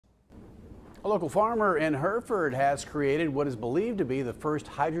A local farmer in Hereford has created what is believed to be the first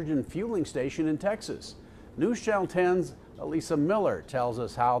hydrogen fueling station in Texas. News Channel 10's Elisa Miller tells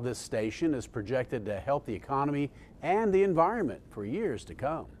us how this station is projected to help the economy and the environment for years to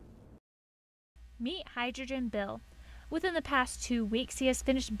come. Meet Hydrogen Bill. Within the past 2 weeks, he has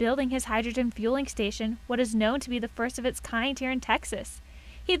finished building his hydrogen fueling station, what is known to be the first of its kind here in Texas.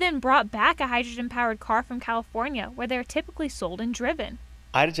 He then brought back a hydrogen-powered car from California, where they are typically sold and driven.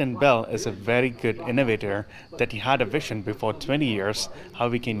 Hydrogen Bill is a very good innovator that he had a vision before 20 years how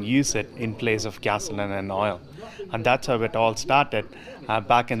we can use it in place of gasoline and oil. And that's how it all started.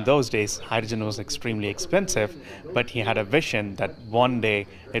 Back in those days, hydrogen was extremely expensive, but he had a vision that one day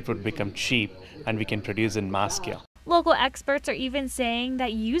it would become cheap and we can produce in mass scale. Local experts are even saying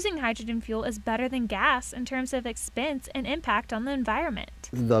that using hydrogen fuel is better than gas in terms of expense and impact on the environment.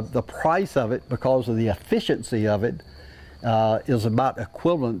 The price of it, because of the efficiency of it, is about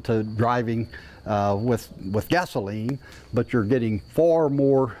equivalent to driving with gasoline, but you're getting far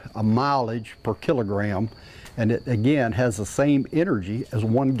more mileage per kilogram, and it again has the same energy as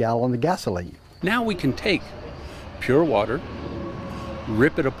 1 gallon of gasoline. Now we can take pure water,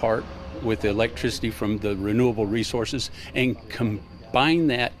 rip it apart with the electricity from the renewable resources, and combine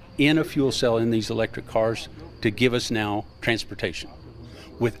that in a fuel cell in these electric cars to give us now transportation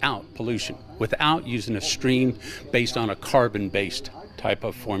without pollution, without using a stream based on a carbon-based type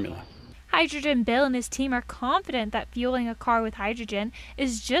of formula. Hydrogen Bill and his team are confident that fueling a car with hydrogen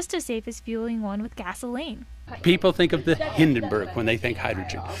is just as safe as fueling one with gasoline. People think of the Hindenburg when they think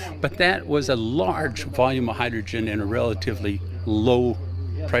hydrogen, but that was a large volume of hydrogen in a relatively low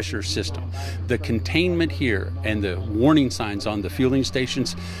pressure system. The containment here and the warning signs on the fueling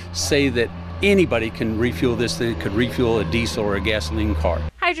stations say that anybody can refuel this thing, could refuel a diesel or a gasoline car.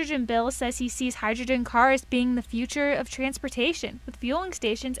 Hydrogen Bill says he sees hydrogen cars being the future of transportation, with fueling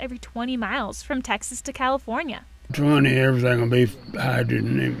stations every 20 miles from Texas to California. 20, everything will be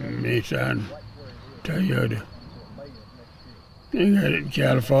hydrogen inside Toyota. You got it in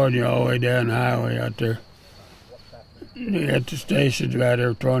California all the way down the highway out there. They got the stations about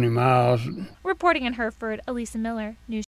every 20 miles. Reporting in Hereford, Elisa Miller, News